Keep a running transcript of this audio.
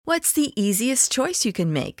What's the easiest choice you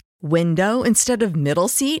can make? Window instead of middle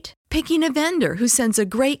seat? Picking a vendor who sends a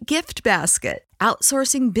great gift basket?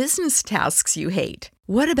 Outsourcing business tasks you hate?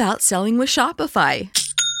 What about selling with Shopify?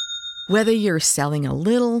 Whether you're selling a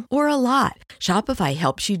little or a lot, Shopify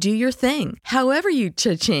helps you do your thing, however you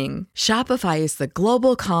cha-ching. Shopify is the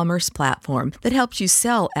global commerce platform that helps you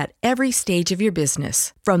sell at every stage of your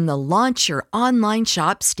business. From the launch your online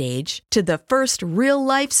shop stage to the first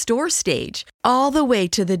real-life store stage, all the way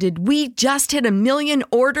to the did we just hit a million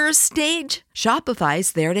orders stage.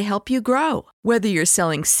 Shopify's there to help you grow. Whether you're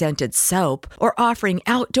selling scented soap or offering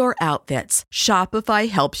outdoor outfits, Shopify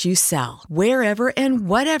helps you sell. Wherever and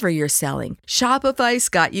whatever you're selling, Shopify's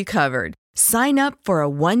got you covered. Sign up for a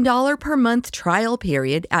 $1 per month trial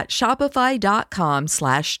period at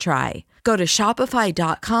shopify.com/try. Go to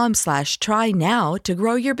shopify.com/try now to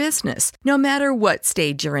grow your business, no matter what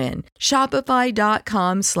stage you're in.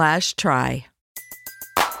 Shopify.com/try.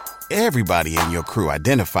 Everybody in your crew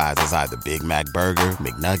identifies as either Big Mac Burger,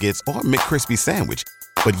 McNuggets, or McCrispy Sandwich.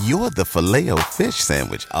 But you're the Filet-O-Fish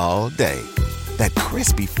Sandwich all day. That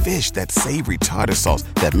crispy fish, that savory tartar sauce,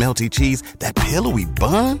 that melty cheese, that pillowy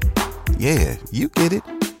bun. Yeah, you get it.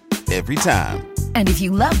 Every time. And if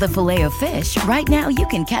you love the Filet-O-Fish, right now you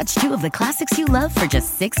can catch two of the classics you love for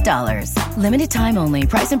just $6. Limited time only.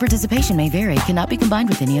 Price and participation may vary. Cannot be combined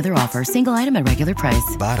with any other offer. Single item at regular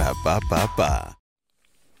price. Ba-da-ba-ba-ba.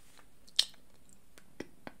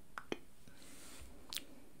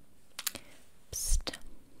 Psst.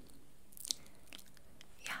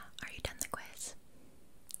 Yeah, are you done the quiz?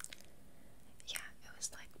 Yeah, it was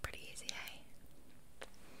like pretty easy, hey?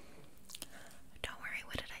 Don't worry,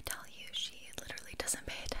 what did I tell you? She literally doesn't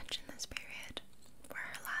pay attention this period. For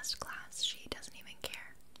her last class, she doesn't even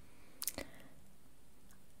care.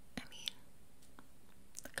 I mean,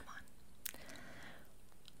 come on.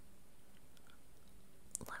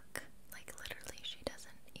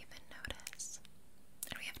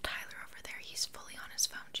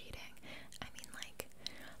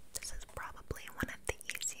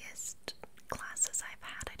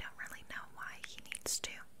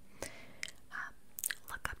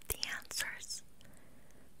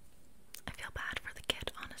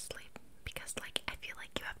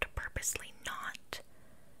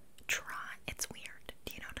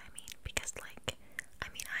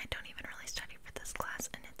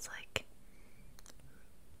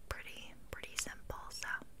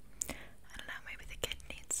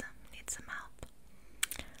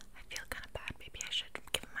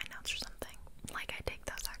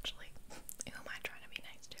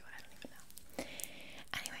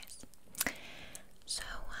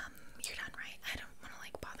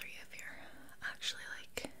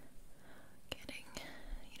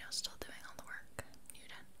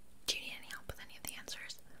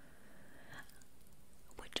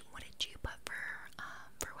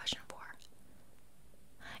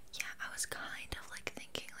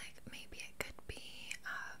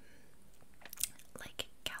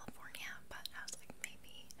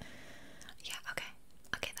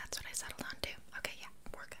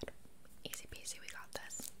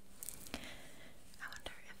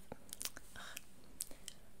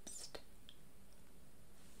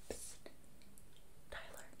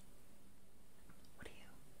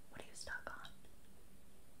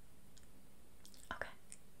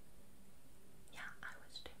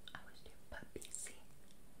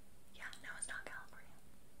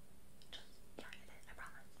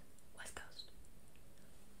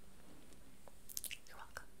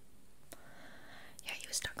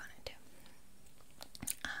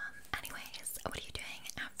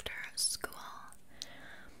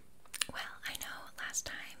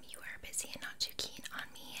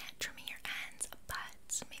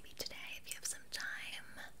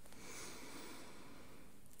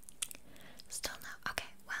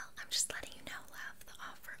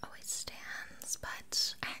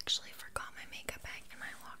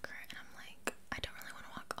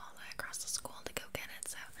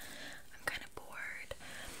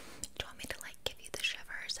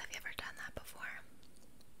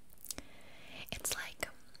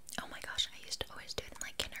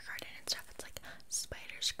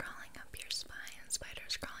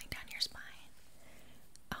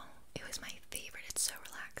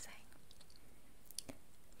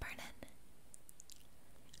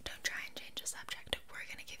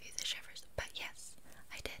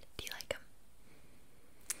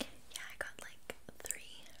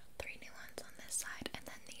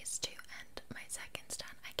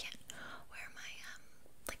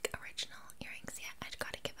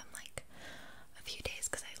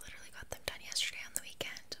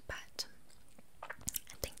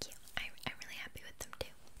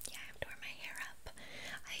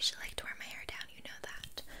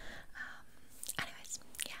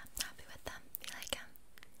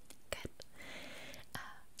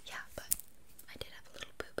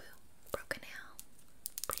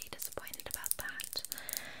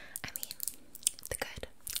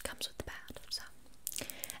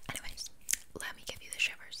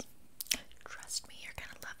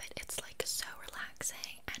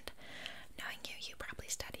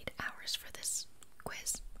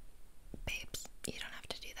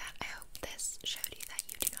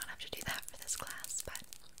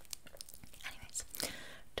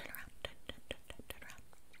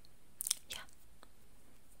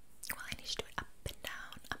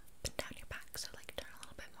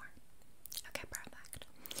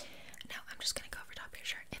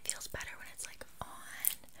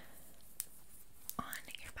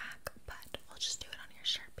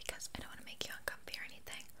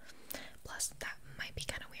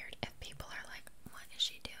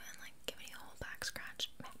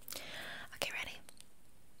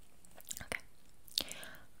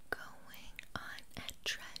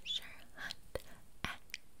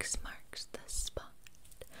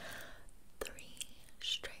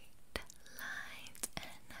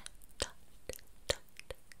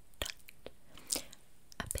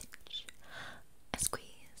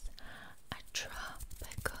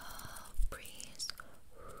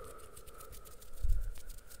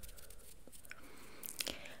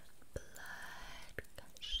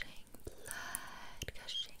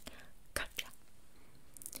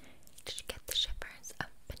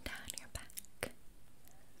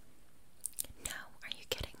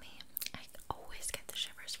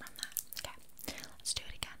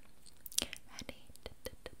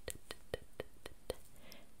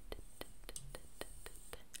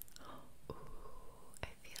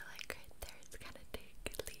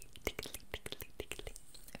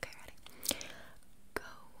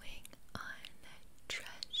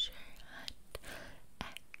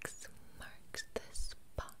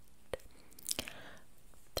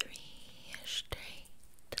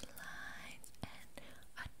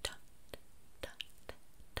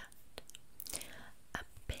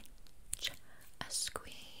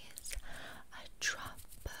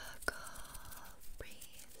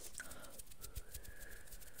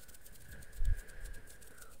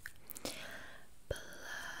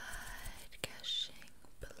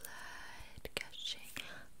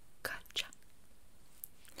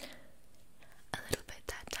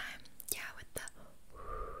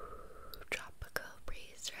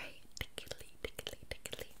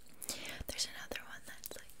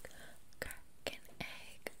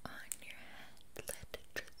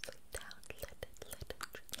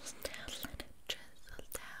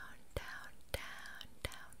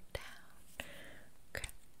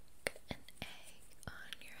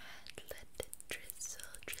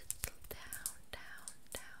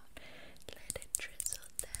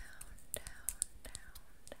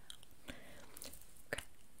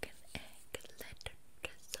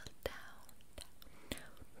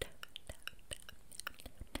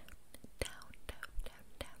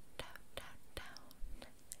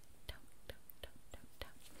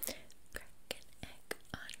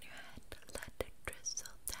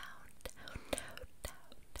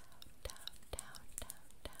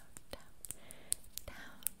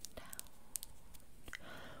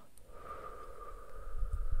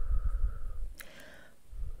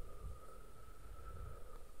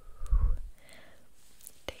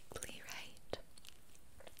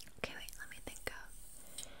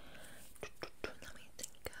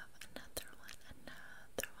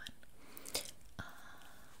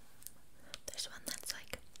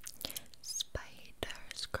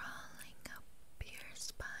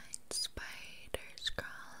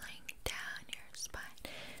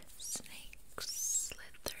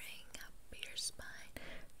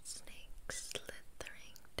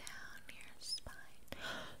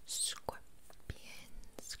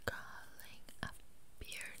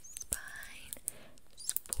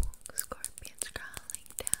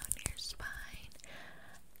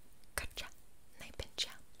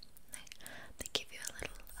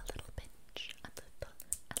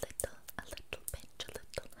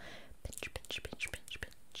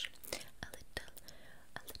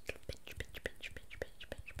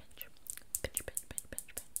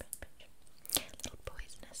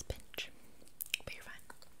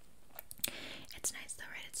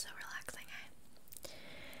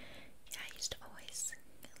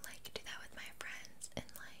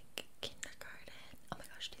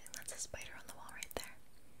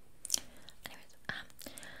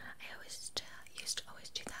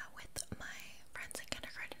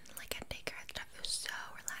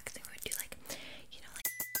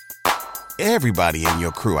 Everybody in your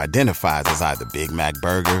crew identifies as either Big Mac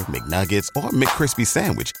Burger, McNuggets, or McCrispy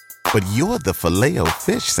Sandwich. But you're the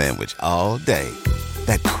Filet-O-Fish Sandwich all day.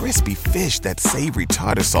 That crispy fish, that savory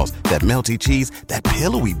tartar sauce, that melty cheese, that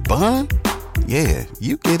pillowy bun. Yeah,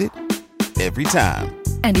 you get it. Every time.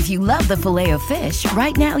 And if you love the Filet-O-Fish,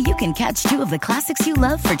 right now you can catch two of the classics you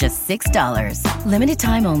love for just $6. Limited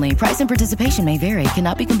time only. Price and participation may vary.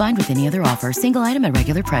 Cannot be combined with any other offer. Single item at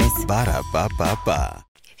regular price. Ba-da-ba-ba-ba.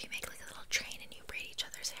 If you make like a little train and you braid each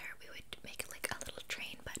other's hair, we would make like a little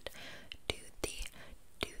train, but do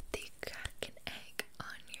the crack an egg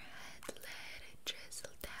on your head, let it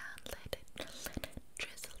drizzle down, let it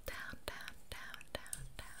drizzle down, down, down, down,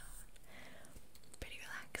 down. Pretty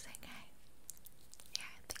relaxing, eh? Yeah,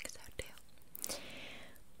 I think so too.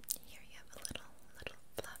 Here you have a little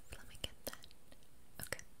fluff. Let me get that.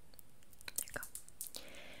 Okay, there you go.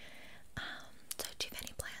 So do you have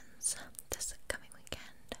any plans this coming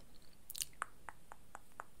weekend?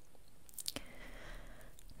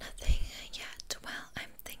 Nothing yet. Well,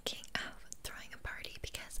 I'm thinking of throwing a party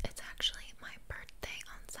because it's actually my birthday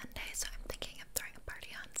on Sunday, so I'm thinking of throwing a party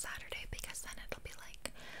on Saturday because then it'll be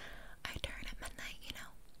like I turn at midnight, you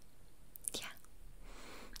know? Yeah.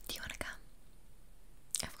 Do you want to come?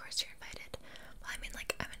 Of course you're invited. Well, I mean,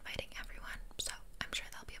 like, I'm inviting everyone, so I'm sure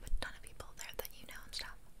there'll be a ton of people there that you know and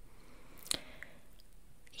stuff.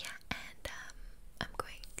 Yeah, and I'm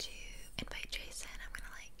going to invite Jason. I'm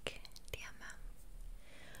gonna like DM him.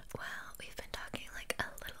 Well, we've been talking like a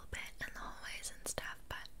little bit in the hallways and stuff,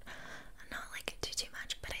 but not like too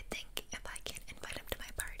much. But I think if I can invite him to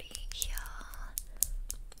my party, he'll,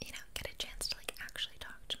 get a chance to like actually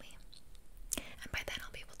talk to me. And by then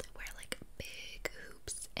I'll be able to wear like big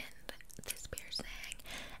hoops and this piercing,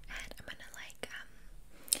 and I'm gonna like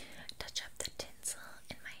touch up the tinsel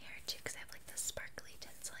in my hair too, because I have like this sparkly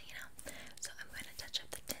tinsel, so I'm gonna touch up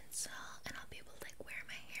the tinsel and I'll be able to like wear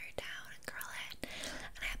my hair down and curl it,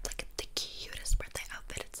 and I have like the cutest birthday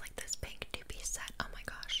outfit. It's like this pink two-piece set. Oh my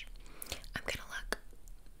gosh, I'm gonna look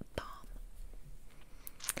bomb.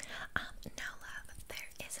 No love, there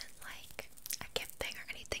isn't like a gift thing or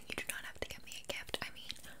anything. You do not have to get me a gift. I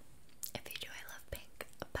mean, if you do, I love pink,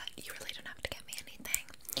 but you really don't have to get me anything.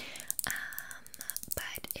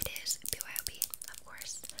 But it is BYOB, of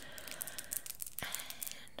course.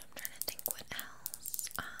 And I'm trying to think what else.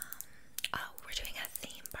 We're doing a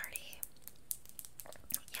theme party.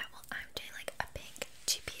 Yeah, well, I'm doing like a pink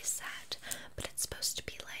two-piece set, but it's supposed to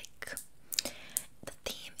be like, the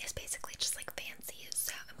theme is basically just like fancy,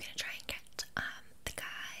 so I'm gonna try and get the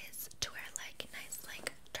guys to wear like nice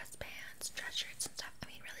like dress pants, dress shirts and stuff. I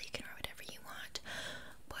mean, really, you can wear whatever you want,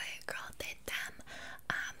 boy, girl, they, them,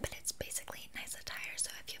 but it's basically nice attire. So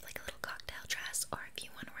if you have like a little cocktail dress, or if you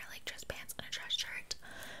want to wear like dress pants and a dress shirt,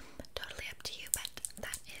 totally up to you, but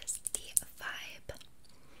that is the vibe.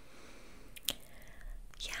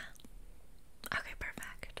 Yeah. Okay,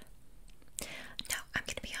 perfect. No, I'm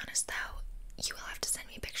gonna be honest though, you will have to send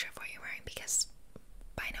me a picture of what you're wearing, because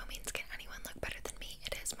by no means can anyone look better than me.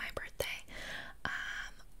 It is my birthday.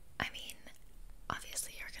 I mean,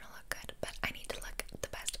 obviously you're gonna look good, but I need to look the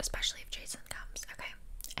best, especially if Jason comes, okay?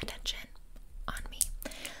 Attention on me.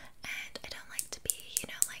 And I don't like to be,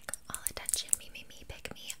 like all attention, me,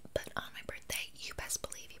 pick me, but on my birthday, you best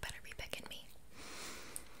believe you better be picking me.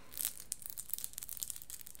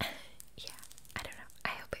 Yeah, I don't know. I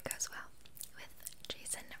hope it goes well with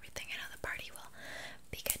Jason and everything. I know the party will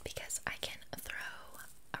be good because I can throw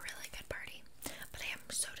a really good party, but I am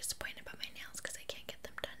so disappointed about my nails because I can't get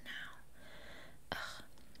them done now. Ugh,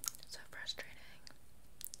 so frustrating.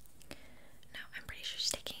 No, I'm pretty sure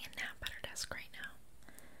she's taking a nap at her desk right now.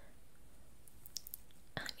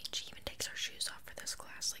 I mean, she even takes her shoes off for this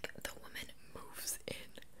class. Like, the woman moves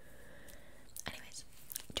in. Anyways,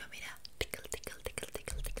 do you want me to tickle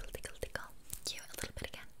you a little bit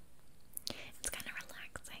again? It's kind of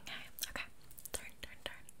relaxing, eh? Okay, turn.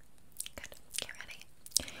 Good, get ready.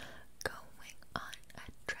 Going on a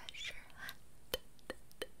treasure hunt.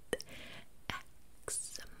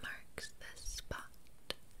 X marks the spot.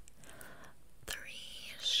 3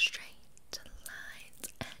 straight lines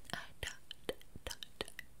and a dot.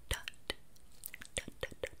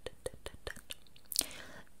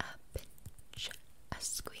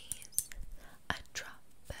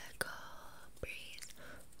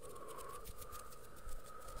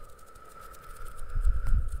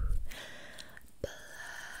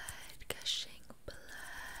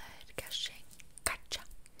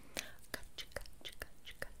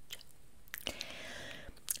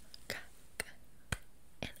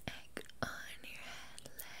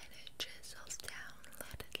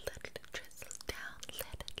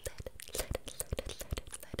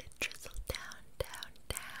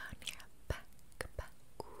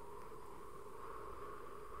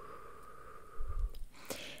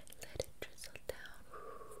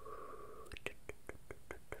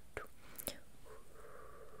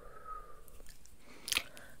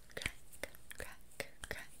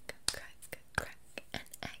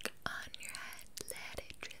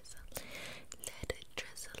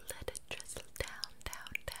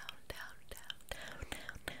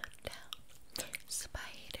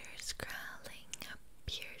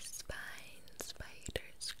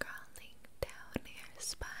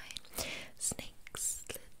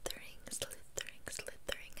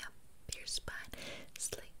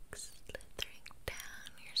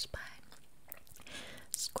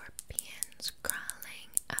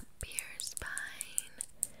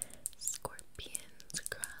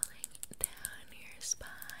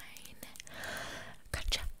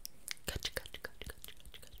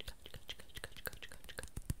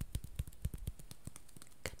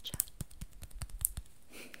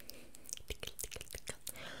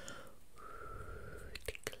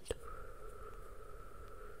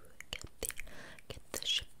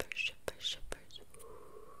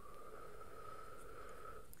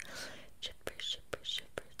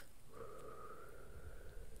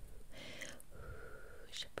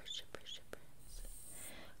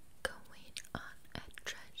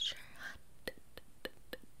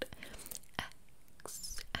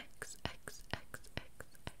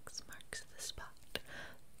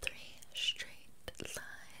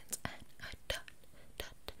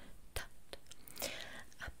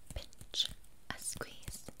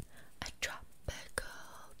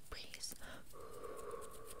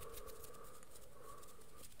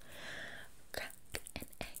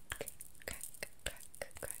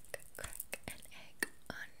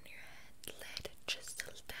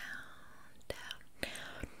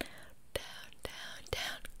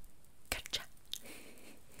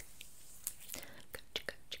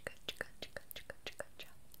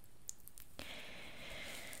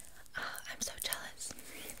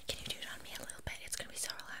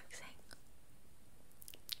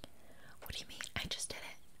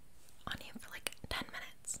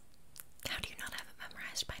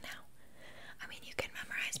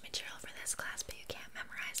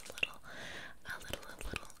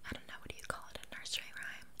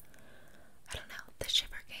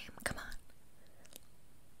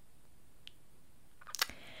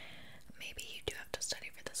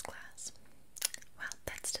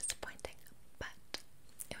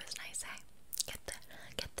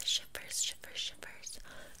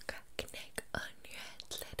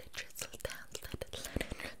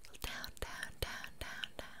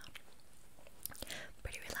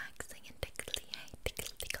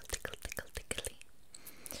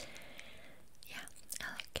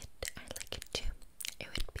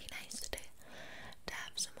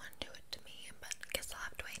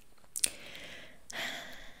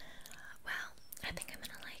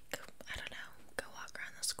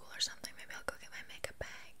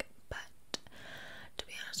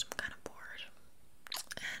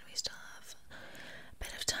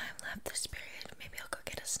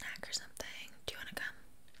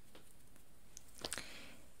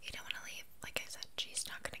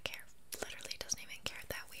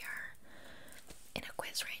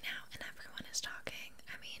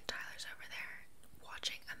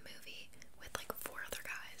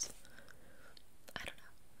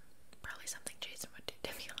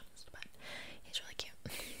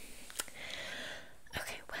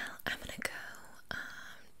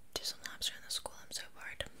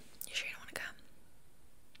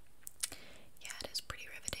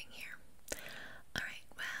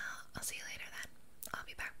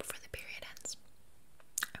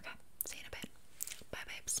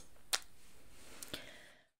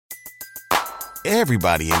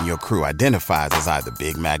 Everybody in your crew identifies as either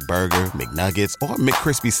Big Mac Burger, McNuggets, or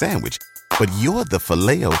McCrispy Sandwich. But you're the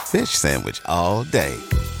Filet-O-Fish Sandwich all day.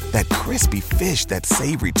 That crispy fish, that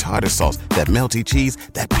savory tartar sauce, that melty cheese,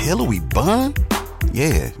 that pillowy bun.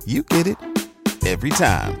 Yeah, you get it. Every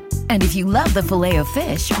time. And if you love the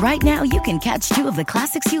Filet-O-Fish, right now you can catch two of the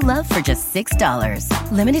classics you love for just $6.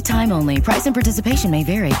 Limited time only. Price and participation may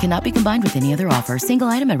vary. Cannot be combined with any other offer. Single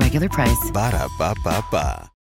item at regular price. Ba-da-ba-ba-ba.